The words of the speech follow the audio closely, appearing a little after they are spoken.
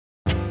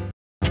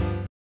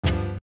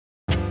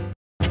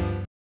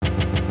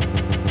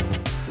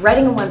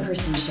Writing a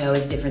one-person show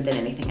is different than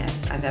anything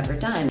I've ever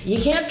done.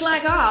 You can't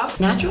slack off.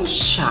 Natural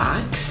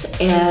Shocks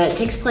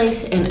takes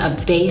place in a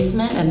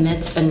basement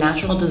amidst a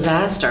natural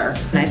disaster.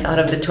 When I thought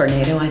of the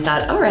tornado, I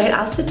thought, all right,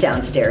 I'll sit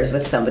downstairs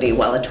with somebody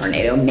while a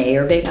tornado may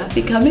or may not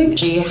be coming.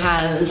 She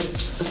has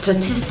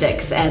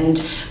statistics and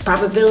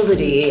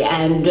probability,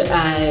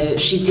 and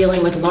she's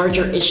dealing with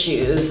larger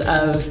issues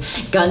of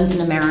guns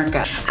in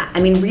America. I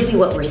mean, really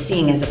what we're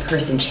seeing is a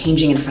person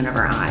changing in front of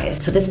our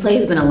eyes. So this play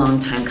has been a long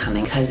time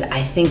coming because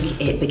I think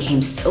it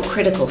became so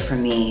critical for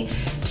me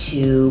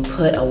to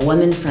put a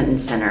woman front and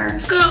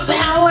center. Girl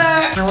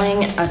power!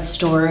 Telling a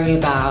story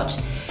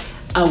about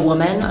a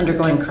woman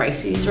undergoing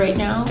crises right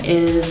now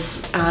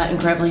is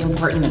incredibly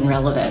important and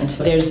relevant.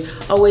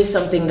 There's always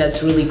something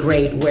that's really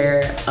great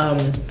where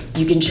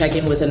you can check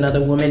in with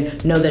another woman,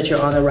 know that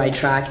you're on the right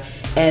track,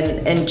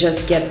 and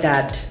just get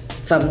that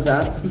thumbs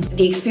up.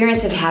 The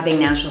experience of having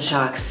natural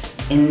shocks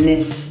in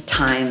this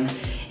time,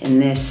 in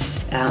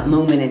this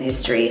moment in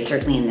history,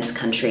 certainly in this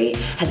country,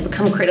 has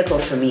become critical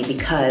for me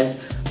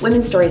because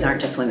women's stories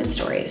aren't just women's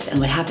stories, and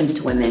what happens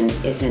to women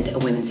isn't a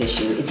women's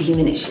issue, it's a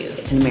human issue,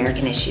 it's an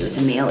American issue, it's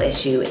a male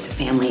issue, it's a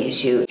family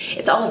issue,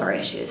 it's all of our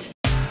issues.